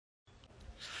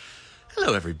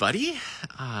Hello, everybody.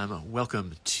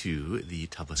 Welcome to the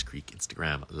Tablas Creek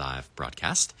Instagram live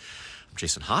broadcast. I'm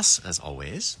Jason Haas, as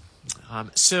always.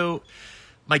 So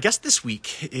my guest this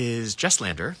week is Jess,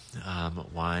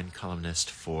 wine columnist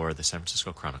for the San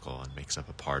Francisco Chronicle, and makes up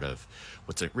a part of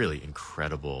what's a really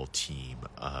incredible team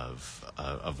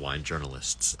of wine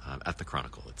journalists at the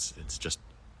Chronicle. It's just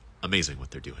amazing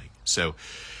what they're doing. So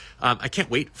I can't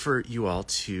wait for you all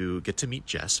to get to meet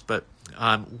Jess, but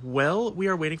while we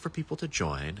are waiting for people to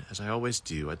join, as I always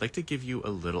do, I'd like to give you a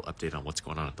little update on what's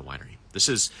going on at the winery. This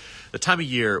is the time of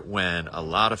year when a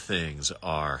lot of things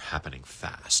are happening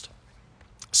fast.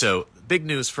 So big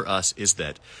news for us is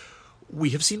that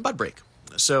we have seen bud break.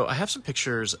 So I have some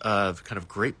pictures of kind of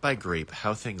grape by grape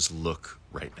how things look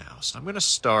right now. So I'm going to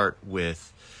start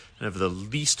with kind of the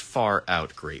least far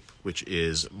out grape, which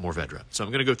is Mourvèdre. So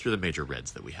I'm going to go through the major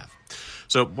reds that we have.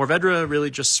 So Mourvèdre really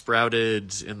just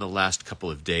sprouted in the last couple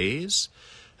of days.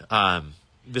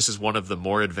 This is one of the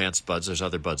more advanced buds. There's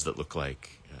other buds that look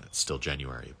like it's still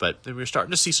January, but we're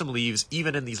starting to see some leaves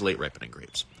even in these late ripening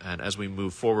grapes. And as we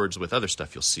move forwards with other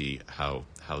stuff, you'll see how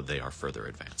they are further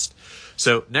advanced.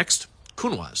 So next,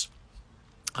 Counoise.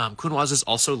 Counoise is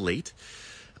also late,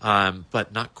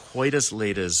 but not quite as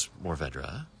late as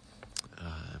Mourvèdre.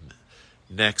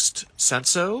 Next,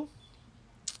 Senso.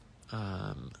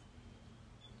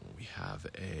 We have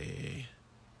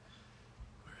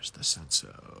where's the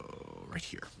Senso? Right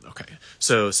here. Okay.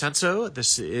 So Senso,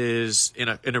 this is in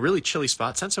a really chilly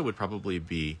spot. Senso would probably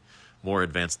be more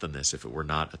advanced than this if it were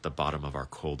not at the bottom of our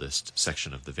coldest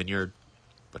section of the vineyard,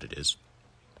 but it is.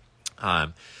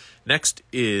 Next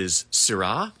is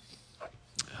Syrah,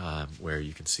 where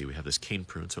you can see we have this cane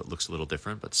prune, so it looks a little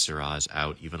different, but Syrah is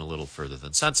out even a little further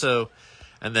than Senso.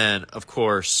 And then, of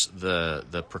course,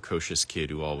 the precocious kid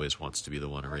who always wants to be the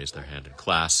one to raise their hand in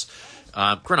class,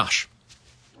 Grenache.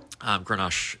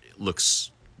 Grenache looks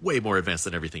way more advanced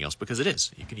than everything else because it is.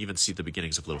 You can even see the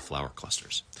beginnings of little flower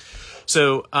clusters.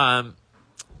 So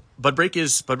bud break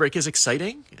is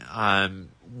exciting.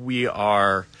 We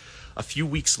are a few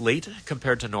weeks late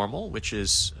compared to normal, which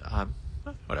is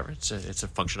whatever. It's a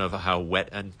function of how wet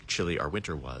and chilly our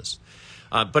winter was.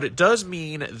 But it does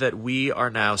mean that we are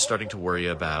now starting to worry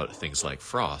about things like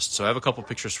frost. So I have a couple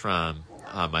pictures from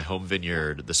my home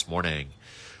vineyard this morning.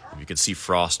 You can see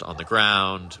frost on the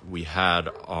ground. We had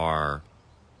our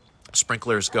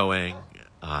sprinklers going,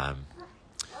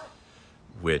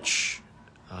 which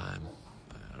I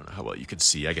don't know how well you can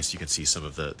see. I guess you can see some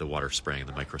of the water spraying,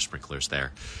 the micro sprinklers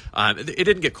there. It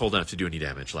didn't get cold enough to do any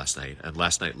damage last night, and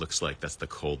last night looks like that's the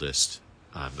coldest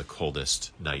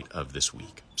night of this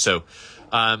week. So,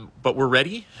 but we're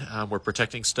ready. We're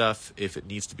protecting stuff if it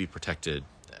needs to be protected,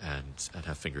 and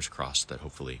have fingers crossed that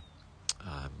hopefully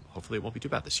it won't be too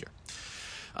bad this year.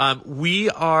 We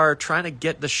are trying to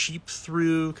get the sheep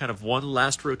through kind of one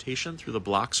last rotation through the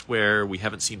blocks where we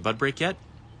haven't seen bud break yet.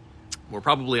 We're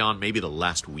probably on maybe the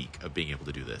last week of being able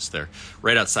to do this. They're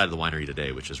right outside of the winery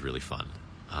today, which is really fun.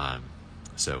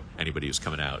 So anybody who's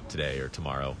coming out today or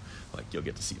tomorrow, you'll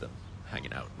get to see them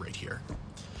hanging out right here.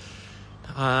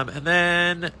 And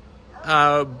then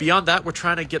beyond that, we're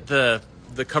trying to get the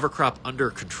cover crop under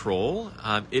control.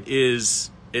 It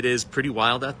is pretty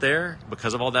wild out there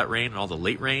because of all that rain and all the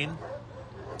late rain.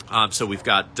 So we've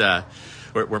got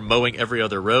we're mowing every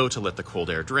other row to let the cold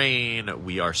air drain.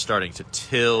 We are starting to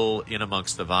till in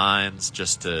amongst the vines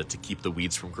just to keep the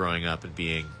weeds from growing up and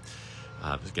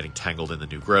getting tangled in the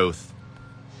new growth.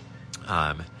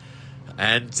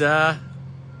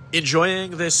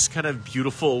 Enjoying this kind of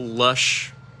beautiful,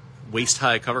 lush,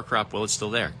 waist-high cover crop while it's still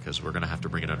there, because we're going to have to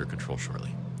bring it under control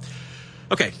shortly.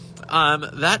 Okay,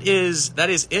 that is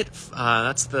it.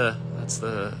 That's the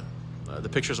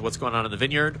pictures of what's going on in the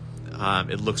vineyard.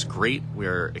 It looks great.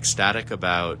 We're ecstatic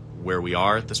about where we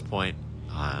are at this point,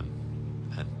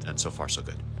 and so far so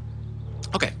good.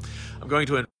 Okay, I'm going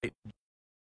to invite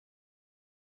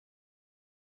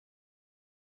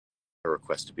a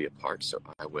request to be a part, so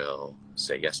I will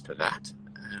say yes to that,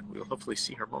 and we will hopefully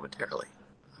see her momentarily.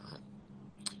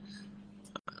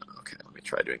 Okay, let me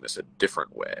try doing this a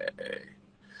different way.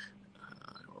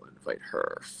 I will invite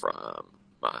her from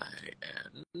my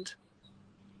end.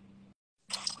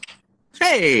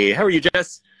 Hey, how are you,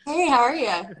 Jess? Hey, how are you?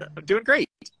 I'm doing great.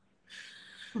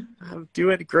 I'm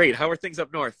doing great. How are things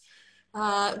up north?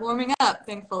 Warming up,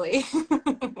 thankfully.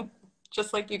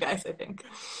 Just like you guys, I think.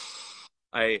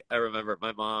 I remember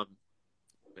my mom,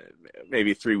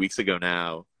 maybe 3 weeks ago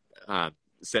now,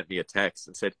 sent me a text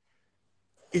and said,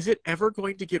 "Is it ever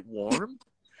going to get warm?"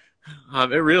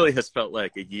 It really has felt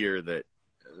like a year that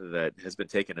has been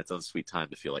taking its own sweet time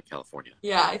to feel like California.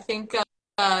 Yeah, I think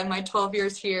in my 12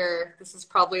 years here, this is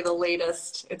probably the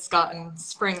latest it's gotten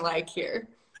spring-like here.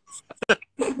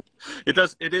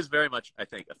 It is very much, I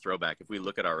think, a throwback. If we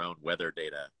look at our own weather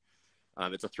data,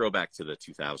 it's a throwback to the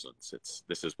 2000s.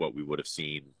 This is what we would have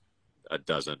seen a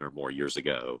dozen or more years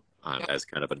ago as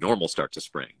kind of a normal start to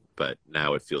spring. But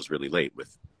now it feels really late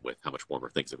with how much warmer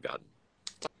things have gotten.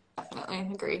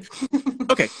 Definitely agree.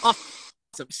 Okay,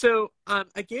 awesome. So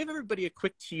I gave everybody a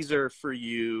quick teaser for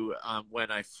you when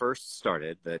I first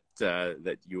started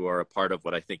that you are a part of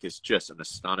what I think is just an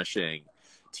astonishing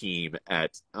team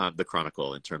at the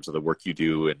Chronicle in terms of the work you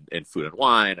do in food and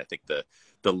wine. I think the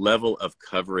level of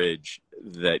coverage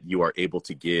that you are able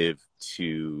to give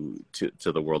to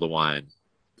the world of wine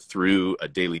through a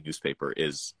daily newspaper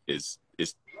is it's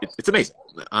amazing,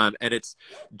 and it's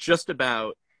just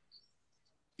about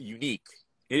unique.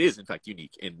 It is, in fact,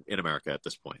 unique in America at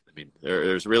this point. I mean,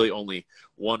 there's really only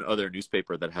one other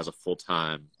newspaper that has a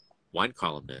full-time wine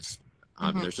columnist.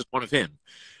 There's just one of him.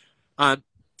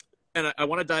 And I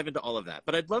want to dive into all of that.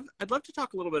 But I'd love to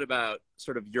talk a little bit about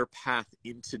sort of your path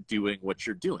into doing what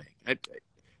you're doing.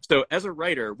 So as a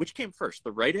writer, which came first,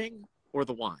 the writing or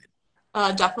the wine?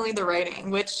 Definitely the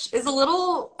writing, which is a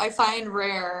little, I find,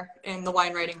 rare in the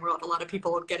wine writing world. A lot of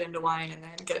people get into wine and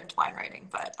then get into wine writing,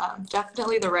 but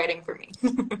definitely the writing for me.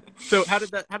 So how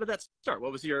did that start?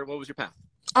 What was your path?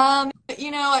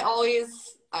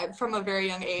 From a very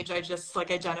young age, I just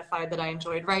identified that I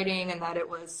enjoyed writing and that it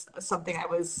was something I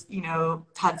was,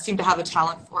 seemed to have a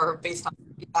talent for based on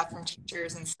feedback from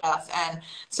teachers and stuff. And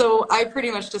so I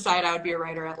pretty much decided I would be a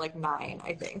writer at 9,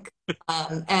 I think.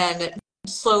 And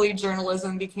slowly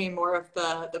journalism became more of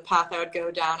the path I would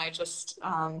go down. I just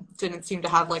didn't seem to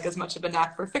have as much of a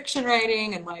knack for fiction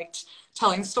writing and liked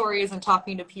telling stories and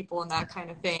talking to people and that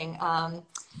kind of thing.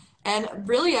 And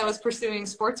really, I was pursuing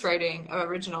sports writing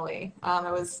originally.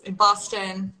 I was in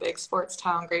Boston, big sports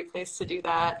town, great place to do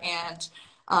that, and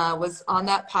was on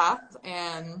that path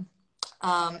and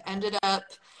ended up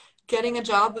getting a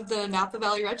job with the Napa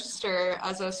Valley Register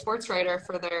as a sports writer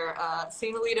for their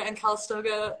St. Alita and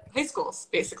Calistoga high schools,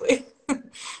 basically.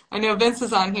 I know Vince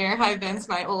is on here. Hi, Vince,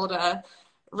 my old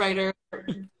writer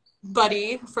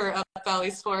buddy for Up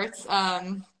Valley Sports.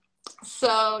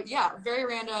 So yeah, very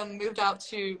random, moved out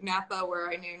to Napa where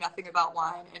I knew nothing about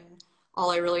wine, and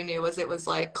all I really knew was it was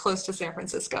close to San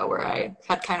Francisco where I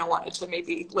had kind of wanted to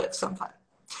maybe live sometime.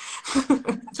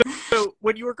 So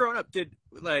when you were growing up,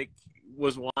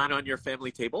 was wine on your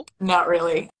family table? Not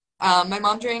really. My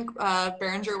mom drank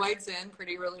Beringer White Zin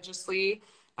pretty religiously,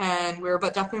 and we were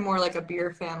but definitely more like a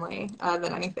beer family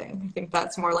than anything. I think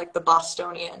that's more like the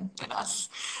Bostonian in us.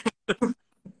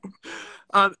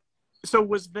 So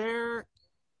was there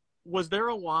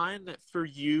a wine that for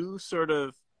you sort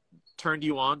of turned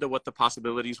you on to what the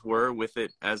possibilities were with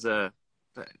it as a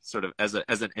sort of as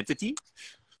an entity?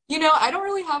 I don't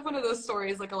really have one of those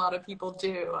stories like a lot of people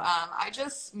do. I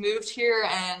just moved here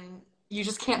and you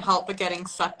just can't help but getting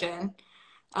sucked in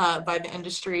by the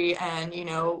industry. And,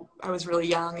 I was really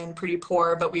young and pretty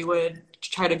poor, but we would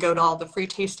try to go to all the free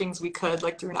tastings we could,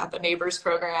 through Napa Neighbors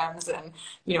programs. And,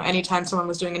 anytime someone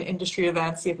was doing an industry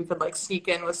event, see if we could sneak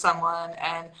in with someone.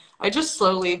 And I just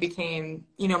slowly became,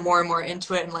 more and more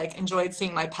into it and enjoyed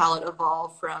seeing my palate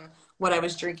evolve from what I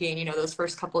was drinking, those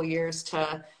first couple of years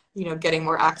to, getting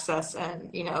more access and,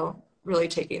 really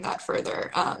taking that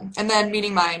further. And then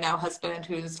meeting my now husband,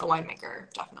 who's a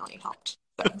winemaker, definitely helped.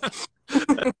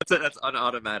 So. That's an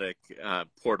automatic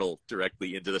portal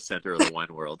directly into the center of the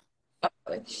wine world.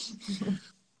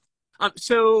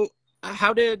 So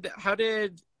how did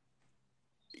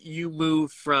you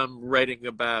move from writing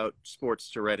about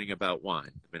sports to writing about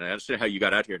wine? I mean, I understand how you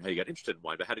got out here and how you got interested in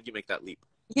wine, but how did you make that leap?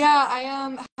 Yeah,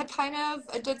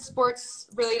 I did sports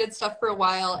related stuff for a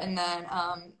while, and then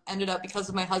ended up, because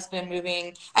of my husband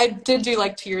moving, I did do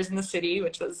 2 years in the city,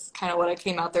 which was kind of what I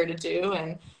came out there to do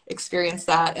and experience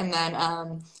that. And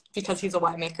then because he's a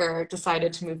winemaker,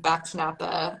 decided to move back to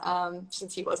Napa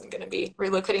since he wasn't going to be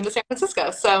relocating to San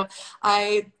Francisco. So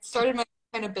I started my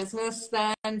kind of business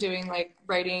then, doing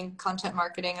writing, content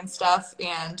marketing and stuff,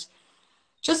 and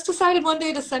just decided one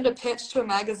day to send a pitch to a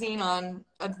magazine on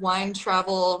a wine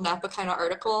travel Napa kind of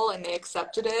article, and they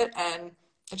accepted it, and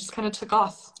it just kind of took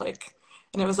off. And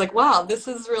it was wow, this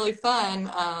is really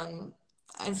fun.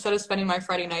 Instead of spending my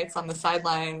Friday nights on the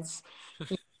sidelines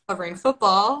covering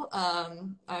football,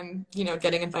 I'm,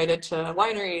 getting invited to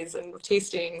wineries and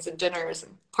tastings and dinners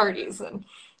and parties, and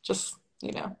just,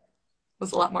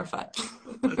 was a lot more fun.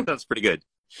 That sounds pretty good.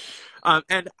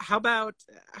 And how about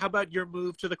your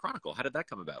move to the Chronicle? How did that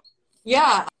come about?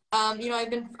 Yeah,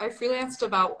 I freelanced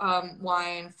about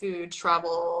wine, food,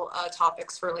 travel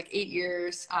topics for like 8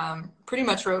 years. Pretty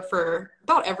much wrote for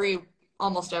about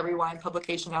almost every wine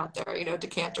publication out there.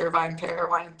 Decanter, Vine Pair,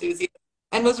 Wine Enthusiast,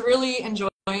 and was really enjoying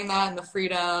that and the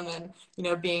freedom and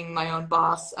being my own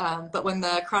boss. But when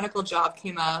the Chronicle job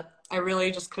came up, I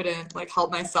really just couldn't like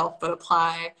help myself but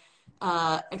apply.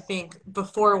 I think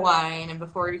before wine and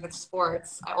before even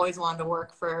sports, I always wanted to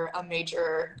work for a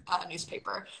major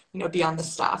newspaper, be on the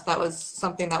staff. That was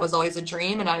something that was always a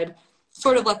dream, and I'd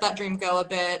sort of let that dream go a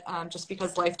bit, just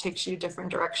because life takes you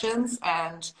different directions.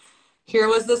 And here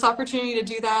was this opportunity to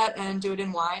do that and do it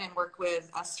in wine and work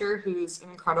with Esther, who's an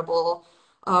incredible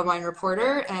wine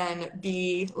reporter, and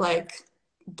be like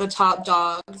the top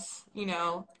dogs,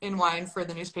 in wine for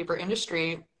the newspaper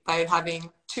industry by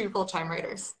having two full-time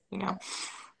writers,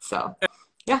 So,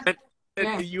 yeah.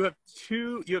 And you have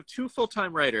two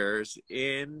full-time writers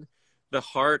in the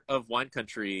heart of wine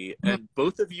country, and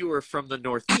both of you are from the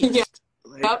Northeast. Yeah.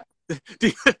 Like, Yep.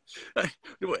 I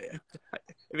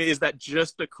mean, is that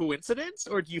just a coincidence,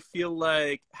 or do you feel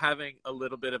like having a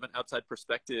little bit of an outside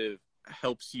perspective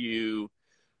helps you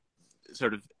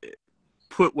sort of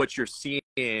put what you're seeing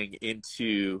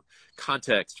into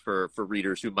context for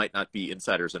readers who might not be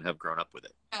insiders and have grown up with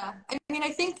it? Yeah, I mean,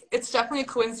 I think it's definitely a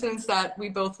coincidence that we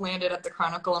both landed at the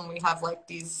Chronicle and we have like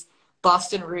these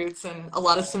Boston roots and a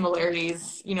lot of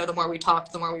similarities. The more we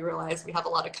talked, the more we realized we have a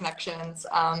lot of connections.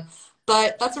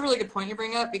 But that's a really good point you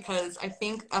bring up, because I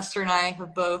think Esther and I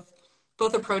have both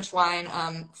approached wine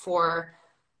for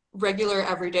regular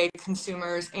everyday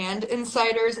consumers and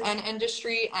insiders and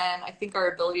industry, and I think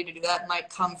our ability to do that might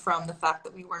come from the fact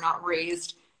that we were not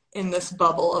raised in this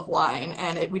bubble of wine,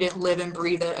 and we didn't live and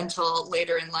breathe it until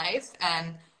later in life.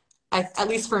 And at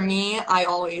least for me, I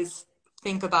always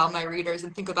think about my readers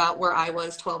and think about where I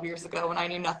was 12 years ago when I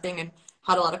knew nothing and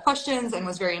had a lot of questions and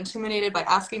was very intimidated by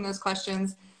asking those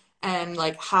questions, and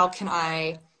like, how can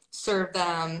I serve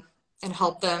them and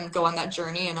help them go on that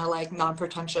journey in a like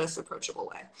non-pretentious, approachable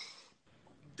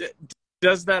way.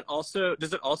 Does it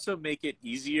also make it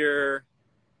easier?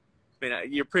 I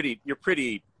mean, you're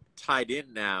pretty tied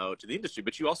in now to the industry,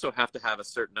 but you also have to have a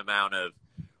certain amount of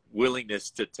willingness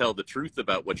to tell the truth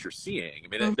about what you're seeing. I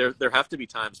mean, there have to be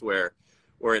times where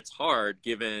it's hard,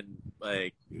 given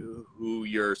like who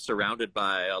you're surrounded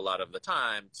by a lot of the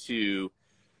time, to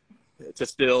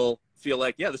still feel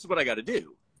like, yeah, this is what I got to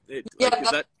do.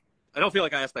 I don't feel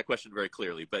like I asked that question very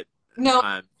clearly, but no,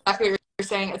 exactly what you're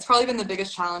saying. It's probably been the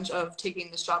biggest challenge of taking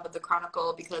this job at the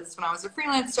Chronicle, because when I was a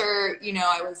freelancer,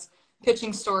 I was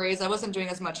pitching stories. I wasn't doing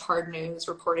as much hard news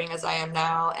reporting as I am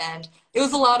now, and it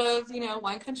was a lot of,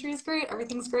 wine country is great,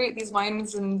 everything's great, these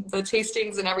wines and the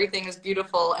tastings and everything is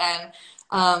beautiful,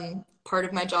 and part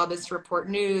of my job is to report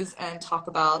news and talk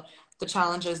about the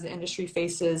challenges the industry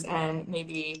faces, and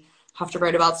maybe have to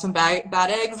write about some bad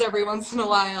eggs every once in a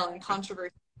while and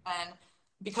controversy. And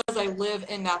because I live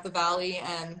in Napa Valley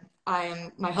and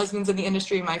my husband's in the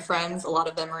industry, my friends, a lot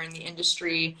of them are in the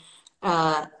industry,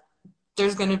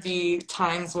 there's going to be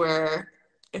times where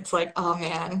it's like, oh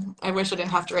man, I wish I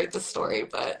didn't have to write this story,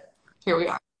 but here we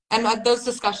are. And those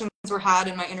discussions were had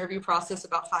in my interview process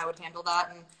about how I would handle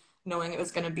that, and knowing it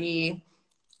was going to be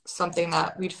something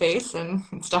that we'd face, and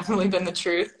it's definitely been the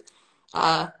truth.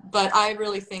 But I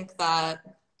really think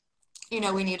that,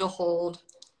 we need to hold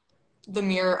the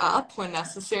mirror up when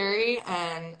necessary,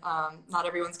 and not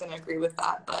everyone's going to agree with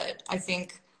that, but I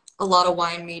think a lot of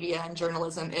wine media and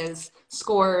journalism is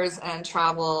scores and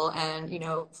travel and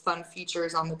fun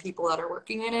features on the people that are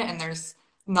working in it, and there's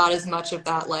not as much of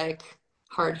that like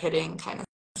hard-hitting kind of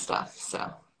stuff,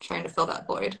 so trying to fill that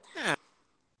void.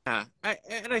 And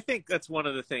I think that's one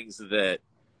of the things that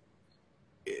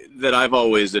I've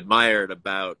always admired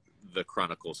about the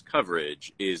Chronicle's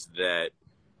coverage, is that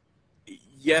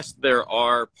yes, there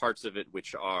are parts of it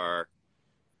which are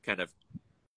kind of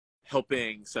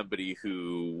helping somebody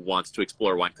who wants to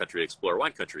explore wine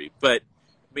country. But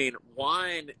I mean,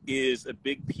 wine is a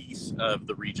big piece of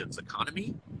the region's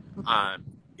economy.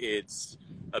 It's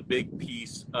a big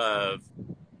piece of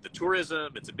the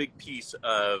tourism. It's a big piece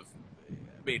of,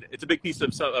 it's a big piece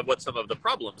of what some of the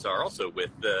problems are also with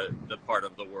the part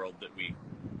of the world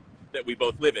that we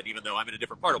both live in, even though I'm in a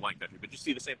different part of wine country, but you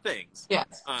see the same things.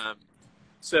 Yes.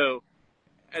 So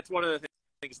that's one of the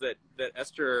things that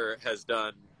Esther has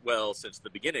done well since the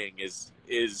beginning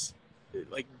is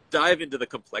like dive into the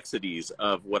complexities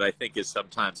of what I think is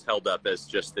sometimes held up as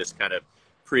just this kind of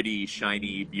pretty,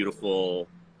 shiny, beautiful,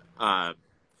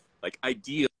 like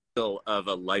ideal of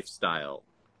a lifestyle.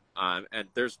 And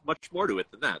there's much more to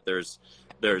it than that. There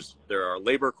are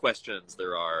labor questions,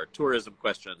 there are tourism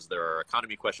questions, there are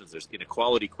economy questions, there's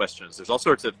inequality questions, there's all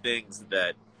sorts of things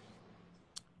that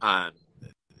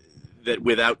that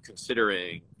without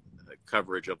considering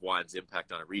coverage of wine's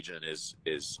impact on a region is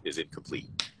incomplete.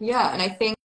 Yeah, and I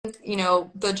think,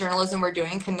 the journalism we're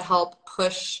doing can help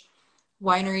push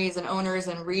wineries and owners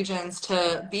and regions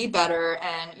to be better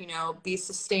and, be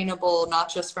sustainable,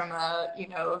 not just from a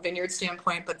vineyard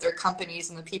standpoint, but their companies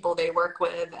and the people they work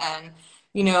with, and,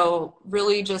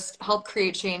 really just help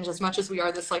create change. As much as we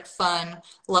are this like fun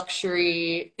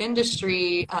luxury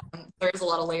industry, there's a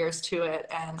lot of layers to it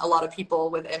and a lot of people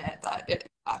within it that it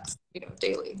impacts,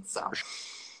 daily. So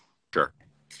sure.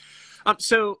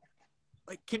 So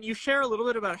like, can you share a little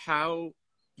bit about how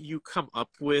you come up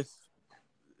with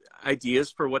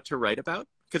ideas for what to write about?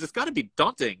 Because it's got to be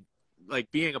daunting, like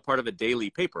being a part of a daily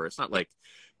paper. It's not like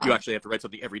you actually have to write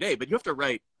something every day, but you have to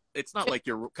write. It's not like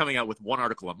you're coming out with one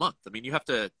article a month. I mean, you have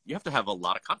to have a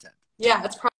lot of content. Yeah,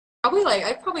 it's probably like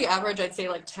I probably average, I'd say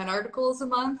like 10 articles a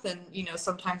month, and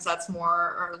sometimes that's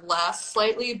more or less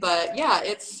slightly, but yeah,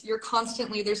 you're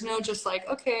constantly, there's no just like,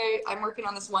 okay, I'm working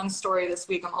on this one story this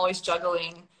week. I'm always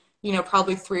juggling,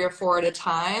 probably 3 or 4 at a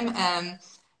time, and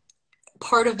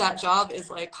part of that job is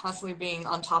like constantly being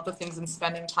on top of things and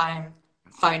spending time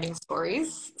finding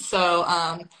stories. So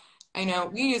I know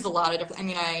we use a lot of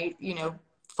different,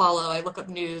 I look up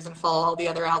news and follow all the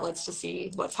other outlets to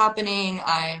see what's happening.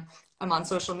 I'm on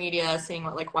social media seeing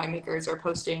what like winemakers are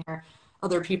posting or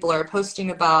other people are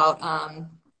posting about.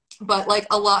 But like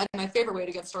my favorite way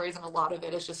to get stories, and a lot of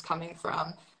it is just coming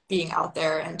from being out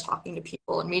there and talking to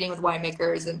people and meeting with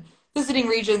winemakers and visiting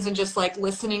regions and just like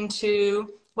listening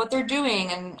to what they're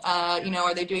doing, and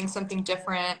are they doing something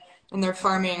different in their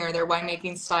farming or their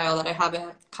winemaking style that I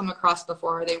haven't come across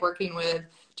before? Are they working with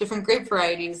different grape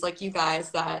varieties like you guys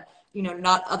that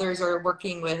not others are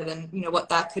working with, and what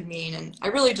that could mean? And I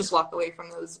really just walk away from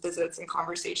those visits and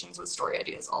conversations with story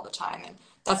ideas all the time, and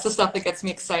that's the stuff that gets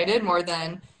me excited more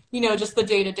than just the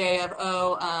day-to-day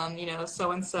of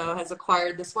so and so has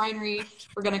acquired this winery,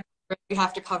 we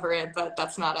have to cover it, but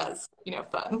that's not as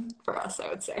fun for us, I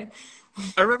would say.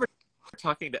 I remember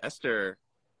talking to Esther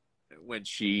when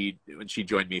she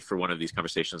joined me for one of these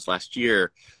conversations last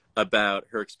year about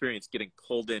her experience getting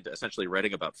pulled into essentially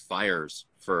writing about fires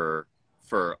for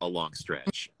a long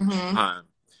stretch. Mm-hmm. I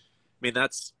mean,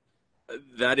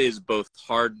 that is both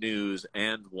hard news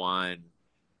and wine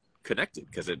connected,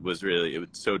 because it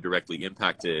so directly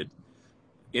impacted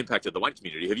the wine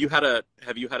community. Have you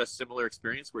had a similar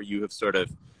experience where you have sort of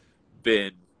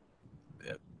been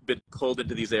pulled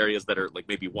into these areas that are like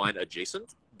maybe wine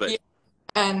adjacent, but yeah.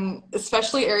 And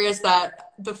especially areas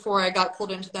that before I got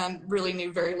pulled into them really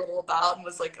knew very little about, and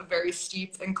was like a very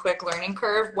steep and quick learning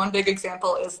curve. One big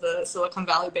example is the Silicon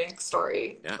Valley Bank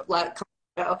story.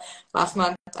 Yeah. Last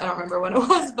month, I don't remember when it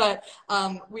was, but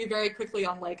we very quickly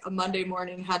on like a Monday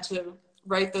morning had to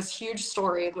write this huge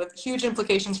story with huge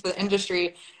implications for the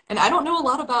industry. And I don't know a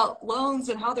lot about loans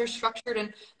and how they're structured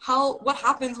and what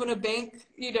happens when a bank,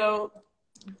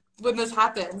 when this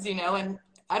happens, and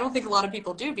I don't think a lot of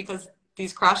people do, because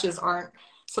these crashes aren't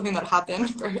something that happen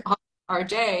for our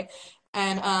day.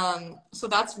 And so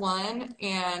that's one.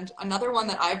 And another one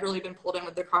that I've really been pulled in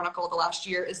with the Chronicle the last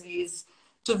year is these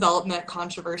development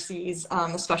controversies,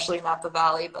 especially in Napa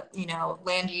Valley, but,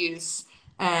 land use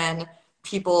and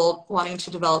people wanting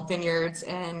to develop vineyards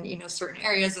in, certain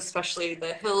areas, especially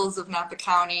the hills of Napa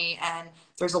County. And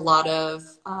there's a lot of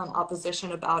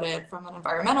opposition about it from an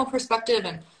environmental perspective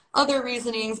and other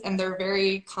reasonings, and they're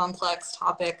very complex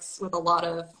topics with a lot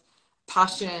of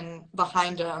passion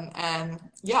behind them. And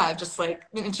yeah, just like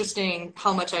interesting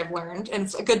how much I've learned, and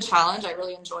it's a good challenge. I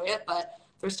really enjoy it, but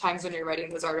there's times when you're writing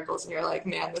those articles and you're like,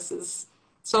 man, this is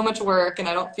so much work, and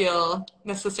I don't feel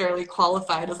necessarily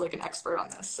qualified as like an expert on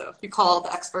this. So you call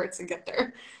the experts and get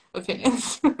their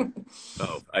opinions.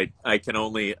 Oh, I can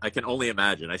only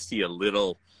imagine. I see a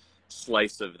little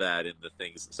slice of that in the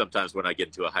things sometimes when I get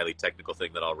into a highly technical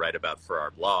thing that I'll write about for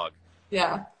our blog.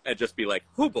 Yeah. And just be like,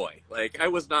 oh boy, like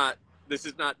this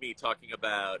is not me talking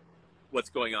about what's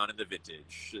going on in the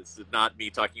vintage. This is not me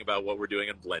talking about what we're doing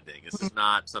in blending. This is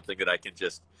not something that I can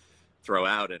just throw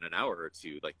out in an hour or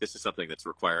two. Like, this is something that's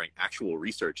requiring actual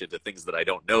research into things that I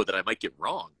don't know that I might get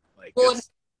wrong. Like, well,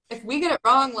 if we get it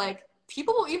wrong, like,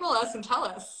 people will email us and tell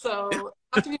us. So we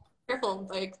have to be careful.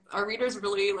 Like, our readers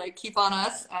really like keep on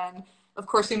us, and of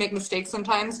course we make mistakes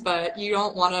sometimes, but you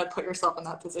don't want to put yourself in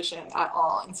that position at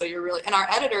all. And so and our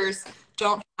editors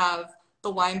don't have the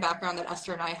wine background that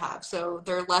Esther and I have, so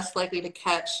they're less likely to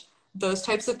catch those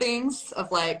types of things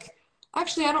of like,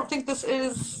 actually, I don't think this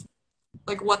is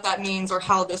like what that means or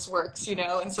how this works,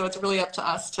 and so it's really up to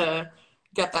us to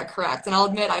get that correct. And I'll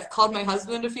admit I've called my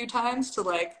husband a few times to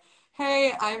like,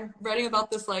 hey, I'm writing about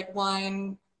this like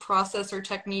wine process or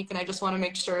technique, and I just want to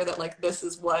make sure that like this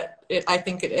is what I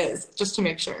think it is, just to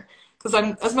make sure. Because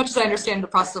I'm, as much as I understand the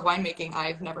process of winemaking,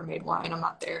 I've never made wine. I'm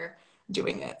not there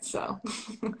doing it, so.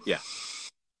 Yeah.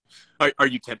 Are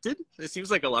you tempted? It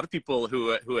seems like a lot of people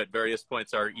who at various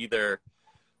points are either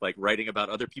like writing about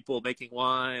other people making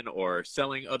wine or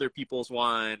selling other people's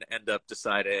wine end up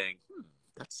deciding,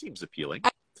 that seems appealing.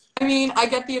 I mean, I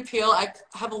get the appeal. I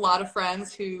have a lot of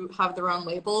friends who have their own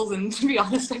labels, and to be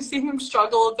honest, I've seen them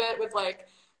struggle a bit with like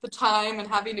the time and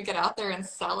having to get out there and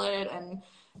sell it. And,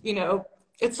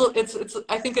 it's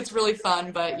I think it's really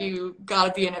fun, but you got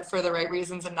to be in it for the right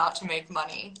reasons and not to make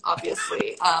money,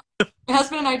 obviously. My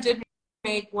husband and I did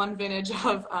make one vintage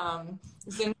of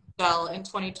Zinfandel in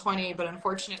 2020, but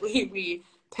unfortunately we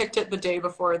picked it the day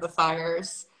before the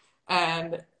fires,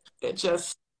 and it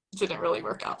just didn't really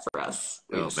work out for us.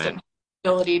 We just didn't have the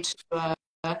ability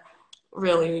to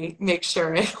really make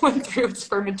sure it went through its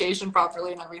fermentation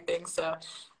properly and everything. So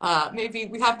maybe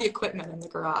we have the equipment in the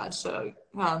garage. So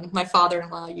my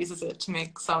father-in-law uses it to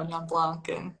make Sauvignon Blanc,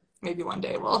 and maybe one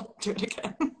day we'll do it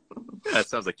again. Yeah, it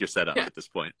sounds like you're set up at this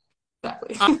point.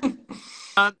 Exactly.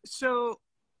 So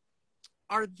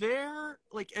are there,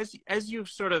 like, as you've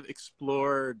sort of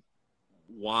explored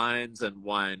wines and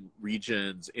wine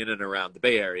regions in and around the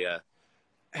Bay Area,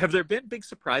 have there been big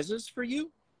surprises for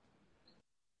you?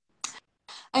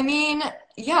 I mean,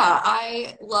 yeah,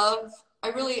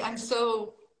 I'm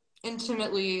so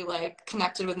intimately like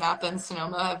connected with Napa and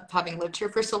Sonoma, having lived here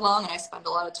for so long, and I spend a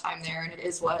lot of time there, and it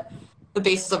is what the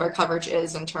basis of our coverage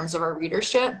is in terms of our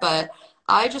readership. But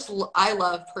I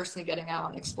love personally getting out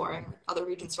and exploring other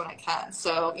regions when I can.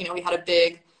 So, we had a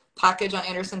big package on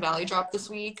Anderson Valley drop this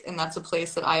week, and that's a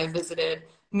place that I have visited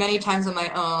many times on my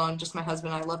own. Just my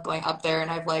husband and I love going up there,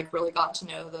 and I've like really got to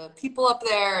know the people up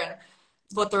there and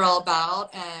what they're all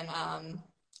about. And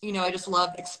I just love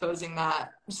exposing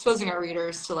our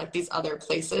readers to like these other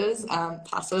places.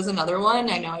 Paso is another one.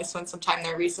 I know I spent some time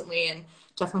there recently and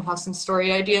definitely have some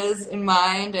story ideas in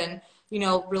mind, and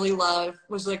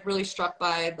was like really struck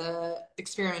by the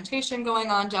experimentation going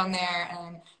on down there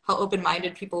and how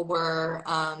open-minded people were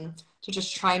to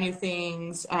just try new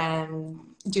things and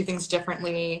do things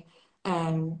differently,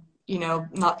 and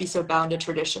not be so bound to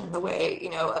tradition the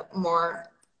way more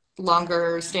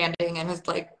longer standing and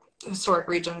like historic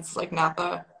regions like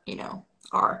Napa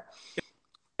are.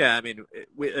 Yeah, I mean,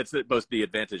 it's both the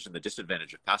advantage and the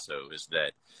disadvantage of Paso is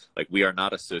that, like, we are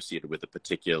not associated with a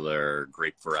particular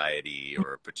grape variety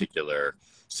or a particular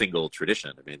single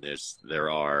tradition. I mean,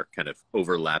 there are kind of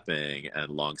overlapping and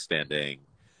longstanding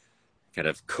kind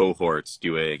of cohorts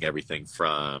doing everything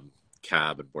from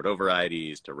Cab and Bordeaux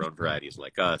varieties to Rhone varieties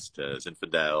like us to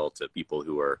Zinfandel to people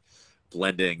who are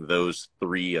blending those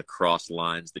three across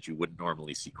lines that you wouldn't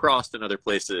normally see crossed in other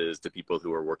places to people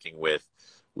who are working with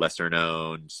lesser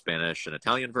known Spanish and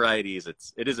Italian varieties.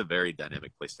 It is a very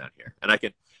dynamic place down here. And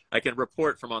I can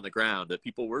report from on the ground that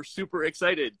people were super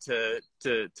excited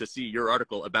to see your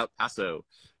article about Paso,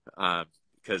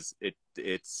 because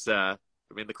it's I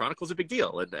mean, the Chronicle is a big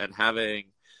deal, and having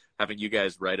you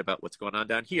guys write about what's going on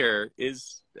down here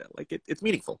is like it's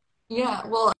meaningful. Yeah,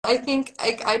 well, I think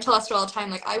I tell Esther all the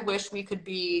time, like, I wish we could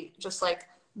be just like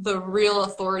the real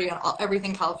authority on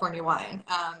everything California wine.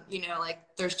 Like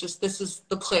this is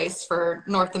the place for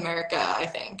North America, I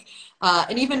think.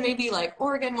 And even maybe like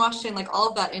Oregon, Washington, like all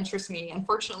of that interests me.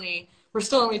 Unfortunately, we're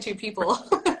still only two people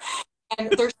and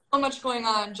there's so much going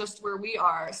on just where we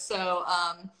are. So,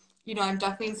 I'm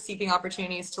definitely seeking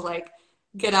opportunities to like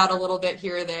get out a little bit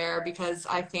here or there, because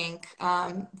I think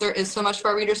there is so much for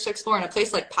our readers to explore in a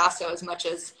place like Paso. As much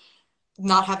as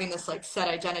not having this like set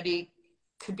identity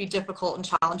could be difficult and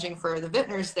challenging for the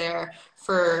vintners there,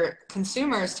 for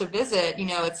consumers to visit,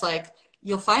 it's like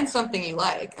you'll find something you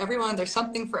like. There's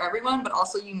something for everyone, but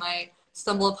also you might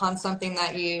stumble upon something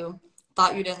that you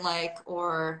thought you didn't like,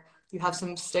 or you have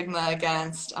some stigma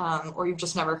against, or you've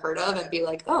just never heard of, and be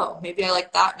like, oh, maybe I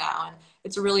like that now. And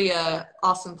it's really a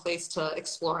awesome place to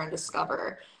explore and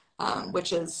discover,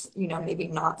 which is, maybe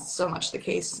not so much the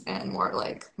case in more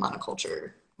like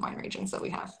monoculture wine regions that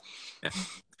we have.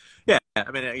 Yeah,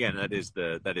 I mean, again, that is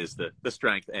the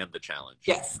strength and the challenge.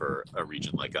 Yes. For a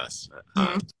region like us.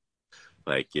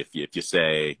 Like if you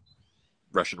say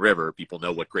Russian River, people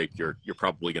know what grape you're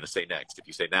probably going to say next. If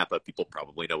you say Napa, people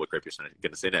probably know what grape you're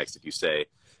going to say next. If you say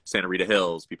Santa Rita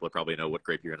Hills, people probably know what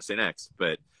grape you're going to say next.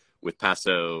 But with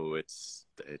Paso, it's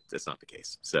not the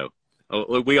case. So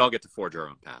we all get to forge our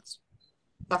own paths.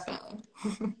 Definitely.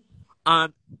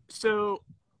 Um, so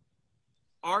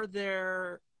are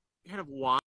there kind of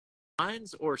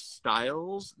wines or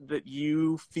styles that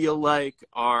you feel like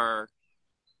are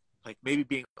like maybe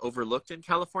being overlooked in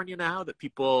California now that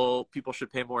people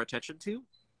should pay more attention to?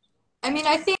 I mean,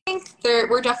 I think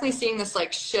we're definitely seeing this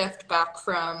like shift back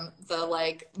from the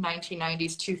like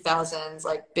 1990s, 2000s,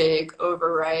 like big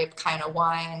overripe kind of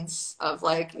wines of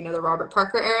like, the Robert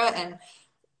Parker era, and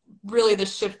really the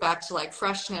shift back to like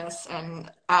freshness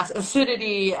and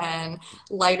acidity and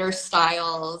lighter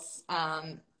styles.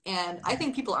 And I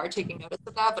think people are taking notice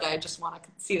of that, but I just want to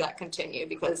see that continue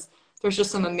because there's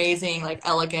just some amazing, like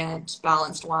elegant,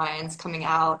 balanced wines coming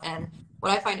out. And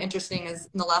what I find interesting is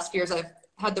in the last few years, I've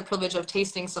had the privilege of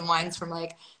tasting some wines from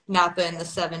like Napa in the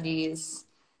 70s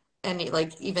and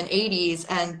like even 80s,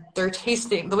 and they're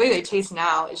tasting the way they taste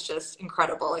now is just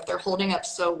incredible. Like they're holding up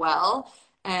so well,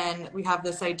 and we have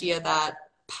this idea that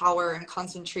power and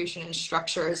concentration and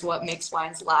structure is what makes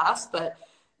wines last, but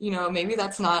maybe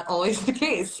that's not always the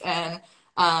case. And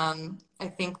I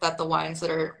think that the wines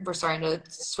that we're starting to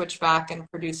switch back and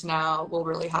produce now will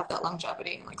really have that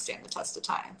longevity and like stand the test of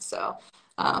time. So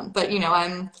but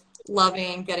I'm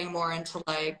loving getting more into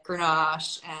like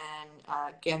Grenache and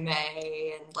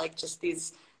Gamay and like just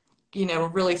these,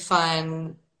 really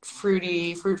fun,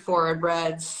 fruity, fruit forward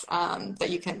reds that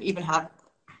you can even have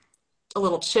a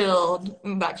little chilled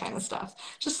and that kind of stuff.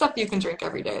 Just stuff you can drink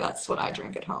every day. That's what I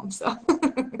drink at home. So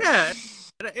Yeah,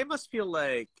 it must feel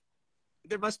like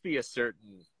there must be a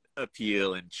certain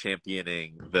appeal in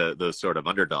championing those sort of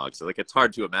underdogs. So, like it's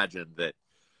hard to imagine that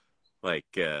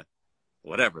like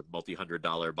whatever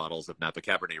multi-$100 bottles of Napa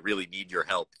Cabernet really need your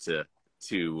help to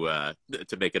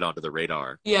make it onto the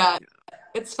radar. yeah,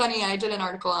 it's funny. I did an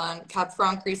article on Cab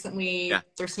Franc recently. Yeah,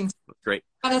 There seems great.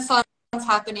 renaissance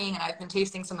happening, and I've been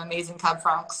tasting some amazing Cab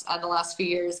Francs the last few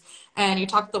years. And you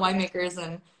talk to the winemakers,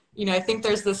 and I think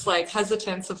there's this like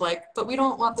hesitance of like, but we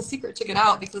don't want the secret to get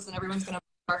out because then everyone's going to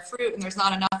buy our fruit, and there's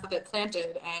not enough of it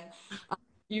planted. And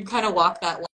you kind of walk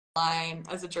that line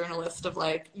as a journalist of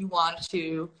like, you want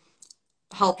to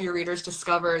help your readers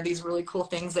discover these really cool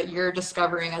things that you're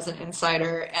discovering as an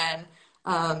insider, and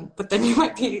but then you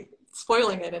might be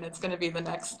spoiling it, and it's going to be the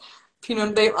next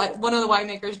Pinot. One of the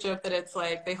winemakers joke that it's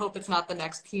like they hope it's not the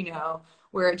next Pinot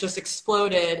where it just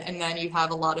exploded, and then you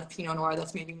have a lot of Pinot Noir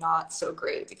that's maybe not so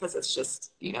great because it's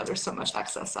just there's so much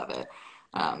excess of it.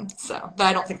 But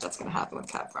I don't think that's going to happen with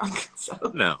Cab Franc.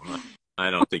 So No,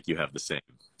 I don't think you have the same.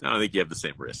 I don't think you have the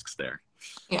same risks there.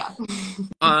 yeah.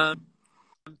 Um.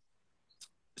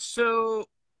 So,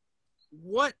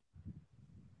 what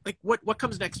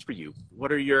comes next for you?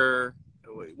 What are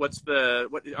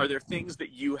there things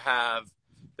that you have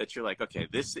that you're like, okay,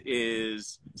 this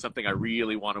is something I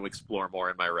really want to explore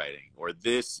more in my writing, or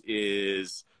this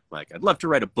is like I'd love to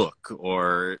write a book,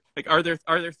 or like are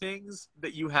there things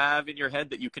that you have in your head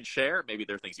that you can share? Maybe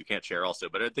there are things you can't share also,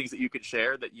 but are there things that you can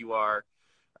share that you are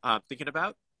thinking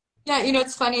about? Yeah,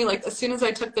 it's funny, like as soon as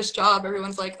I took this job,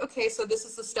 everyone's like, okay, so this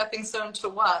is the stepping stone to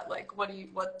what? Like what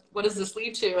does this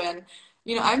lead to? And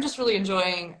I'm just really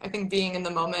enjoying, I think, being in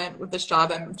the moment with this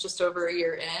job. I'm just over a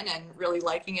year in and really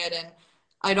liking it, and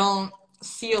I don't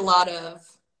see a lot of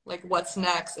like what's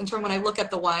next. In terms when I look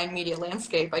at the wine media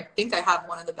landscape, I think I have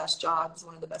one of the best jobs,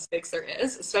 one of the best gigs there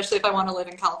is, especially if I want to live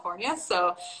in California.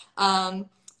 So I'm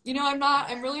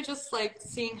really just like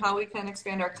seeing how we can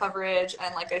expand our coverage.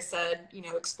 And like I said,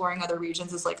 exploring other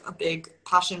regions is like a big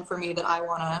passion for me that I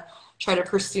want to try to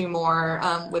pursue more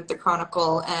with the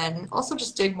Chronicle, and also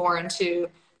just dig more into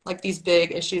like these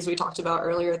big issues we talked about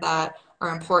earlier that are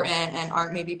important and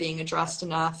aren't maybe being addressed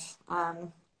enough,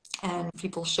 and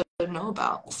people should know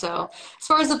about. So as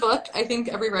far as a book, I think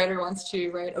every writer wants to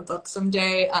write a book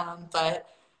someday, but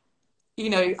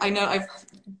I know I've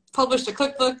published a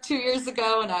cookbook 2 years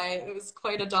ago, and it was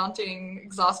quite a daunting,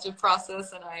 exhaustive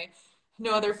process. And I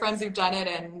know other friends who've done it,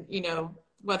 and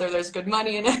whether there's good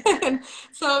money in it.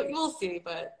 So we'll see,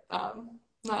 but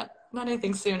not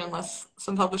anything soon unless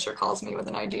some publisher calls me with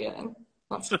an idea and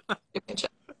wants to give me a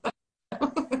check.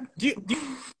 Do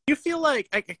you feel like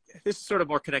this is sort of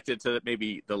more connected to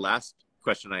maybe the last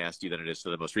question I asked you than it is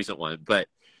to the most recent one, but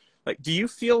like, do you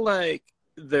feel like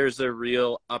there's a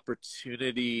real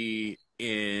opportunity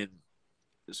in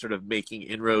sort of making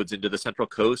inroads into the Central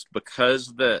Coast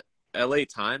because the LA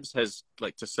Times has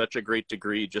like to such a great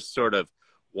degree just sort of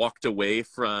walked away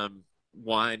from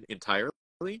wine entirely?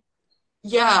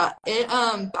 Yeah, it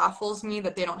baffles me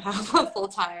that they don't have a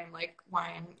full-time like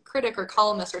wine critic or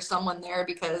columnist or someone there,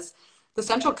 because the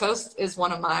Central Coast is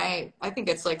one of I think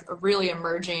it's like a really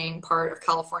emerging part of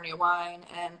California wine,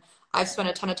 and I've spent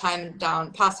a ton of time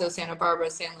down Paso, Santa Barbara,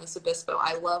 San Luis Obispo.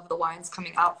 I love the wines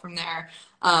coming out from there.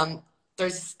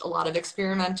 There's a lot of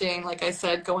experimenting, like I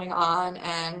said, going on,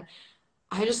 and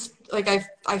I just like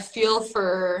I feel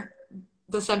for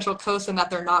the Central Coast and that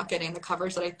they're not getting the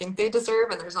coverage that I think they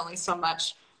deserve, and there's only so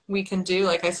much we can do,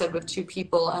 like I said, with two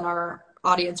people and our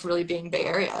audience really being Bay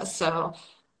Area. So,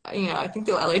 I think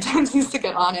the LA Times needs to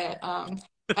get on it.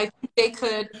 I think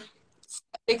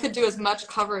they could do as much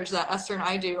coverage that Esther and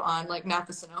I do on like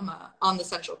Napa Sonoma on the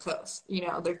Central Coast.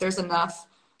 There's enough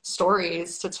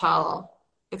stories to tell.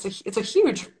 It's a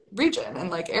huge region and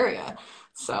like area.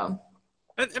 So,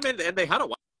 and they had a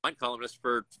wine columnist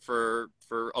for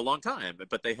a long time,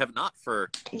 but they have not for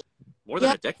more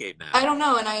than a decade now. I don't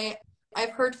know, and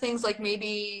I've heard things like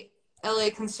maybe LA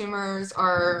consumers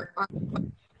are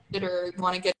or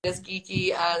want to get as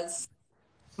geeky as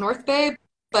North Bay,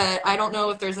 but I don't know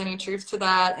if there's any truth to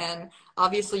that. And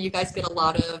obviously, you guys get a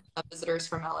lot of visitors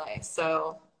from LA,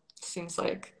 so it seems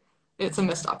like it's a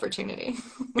missed opportunity.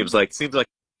 seems like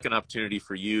an opportunity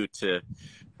for you to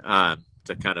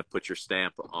kind of put your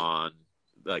stamp on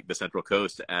like the Central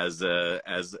Coast as a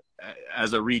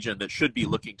region that should be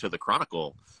looking to the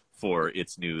Chronicle for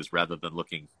its news rather than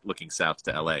looking south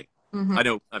to LA.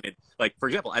 Mm-hmm. Like, for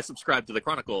example, I subscribe to the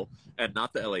Chronicle and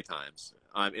not the LA Times,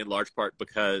 in large part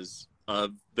because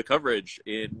of the coverage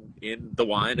in the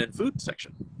wine and food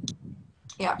section.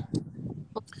 Yeah.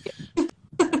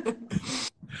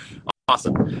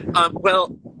 Awesome.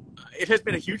 Well, it has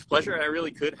been a huge pleasure. I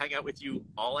really could hang out with you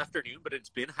all afternoon, but it's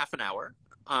been half an hour.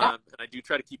 And I do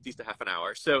try to keep these to half an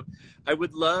hour. So I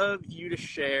would love you to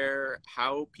share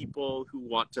how people who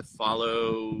want to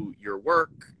follow your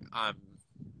work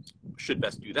should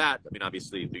best do that. I mean,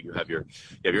 obviously you have your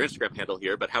Instagram handle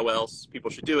here, but how else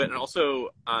people should do it. And also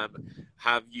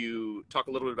have you talk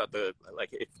a little bit about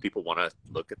if people want to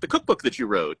look at the cookbook that you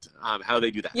wrote, how they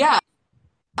do that. Yeah.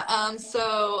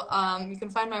 So you can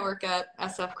find my work at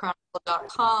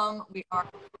sfchronicle.com. We are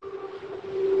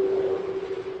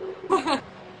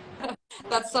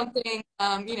that's something,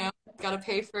 got to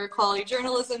pay for quality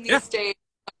journalism these days.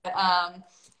 But,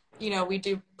 we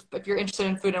do, if you're interested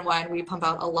in food and wine, we pump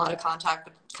out a lot of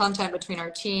content between our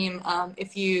team.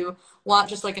 If you want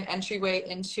just like an entryway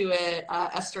into it,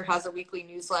 Esther has a weekly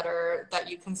newsletter that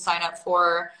you can sign up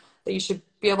for that you should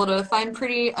be able to find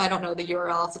I don't know the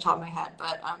URL off the top of my head,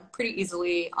 but pretty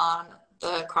easily on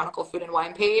the Chronicle Food and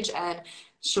Wine page. And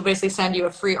she'll basically send you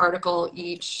a free article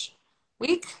each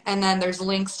week, and then there's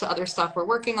links to other stuff we're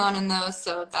working on in those,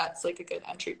 so that's like a good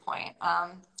entry point.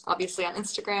 Obviously on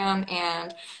Instagram,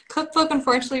 and cookbook,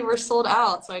 unfortunately we're sold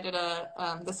out, so I did the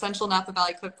Essential Napa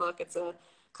Valley cookbook. It's a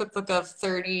cookbook of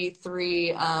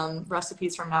 33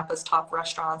 recipes from Napa's top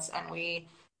restaurants, and we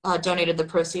donated the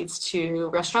proceeds to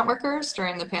restaurant workers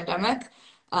during the pandemic.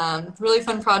 Really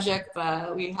fun project,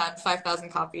 but we had 5,000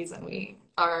 copies and we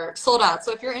are sold out.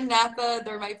 So if you're in Napa,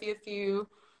 there might be a few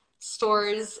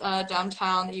stores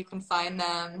downtown that you can find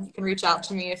them. You can reach out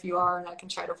to me if you are, and I can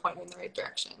try to point you in the right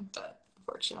direction. But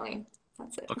unfortunately,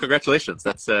 that's it. Well, congratulations.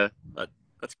 That's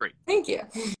great. Thank you.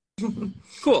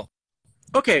 Cool.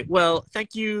 Okay. Well,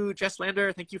 thank you, Jess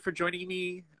Lander. Thank you for joining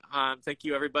me. Thank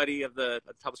you, everybody of the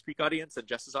Tablas Creek audience and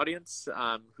Jess's audience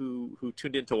who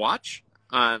tuned in to watch.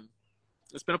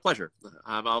 It's been a pleasure.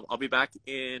 I'll be back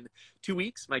in 2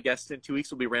 weeks. My guest in 2 weeks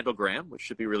will be Randall Graham, which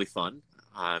should be really fun.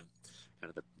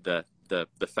 Kind of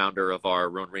the founder of our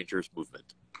Roan Rangers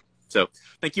movement. So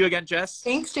thank you again, Jess.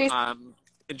 Thanks, Jason.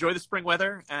 Enjoy the spring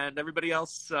weather, and everybody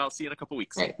else, I'll see you in a couple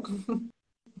weeks. Right.